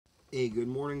Hey, good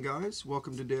morning, guys.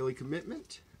 Welcome to Daily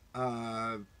Commitment.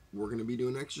 We're going to be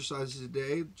doing exercises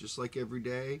today, just like every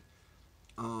day.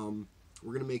 We're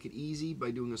going to make it easy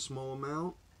by doing a small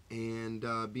amount and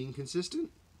being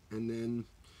consistent. And then,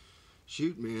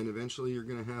 shoot, man, eventually you're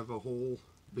going to have a whole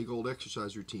big old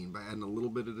exercise routine by adding a little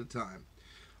bit at a time.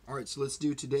 All right, so let's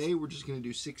do today. We're just going to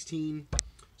do 16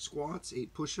 squats,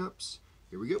 8 push-ups.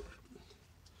 Here we go.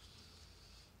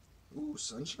 Ooh,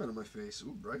 sunshine on my face.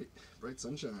 Ooh, bright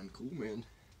sunshine. Cool, man.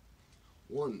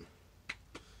 1,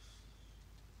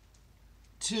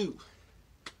 2,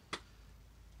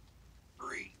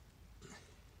 3,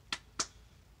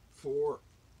 4,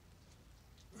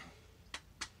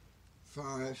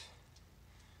 5,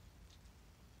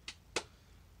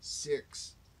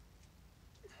 6,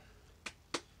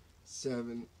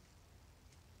 7,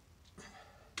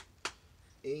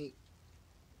 8,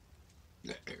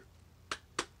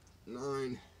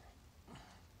 9,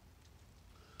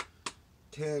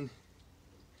 10,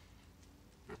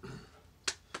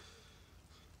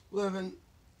 11,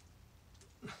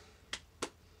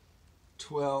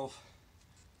 12,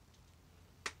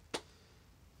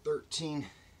 13,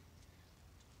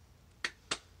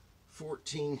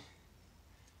 14,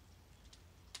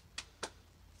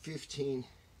 15,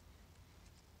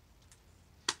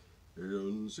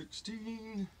 and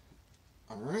 16.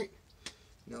 All right,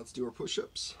 now let's do our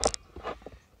push-ups.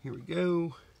 Here we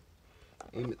go.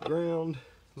 Aim at the ground.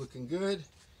 Looking good.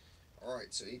 All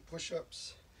right, so 8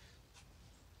 push-ups.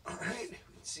 All right,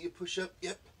 see a push-up?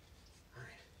 Yep. All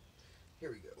right,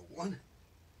 here we go. 1,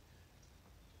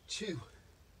 2,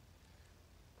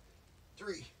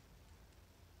 3,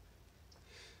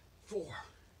 4,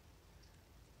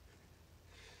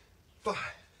 5,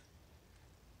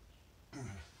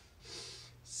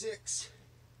 6,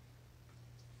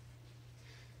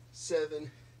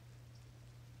 7,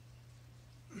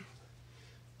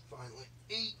 finally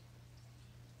 8.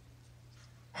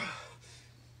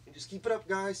 And just keep it up,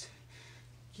 guys.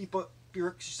 Keep up your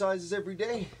exercises every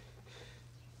day.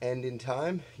 And in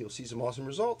time, you'll see some awesome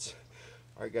results.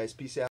 All right, guys, peace out.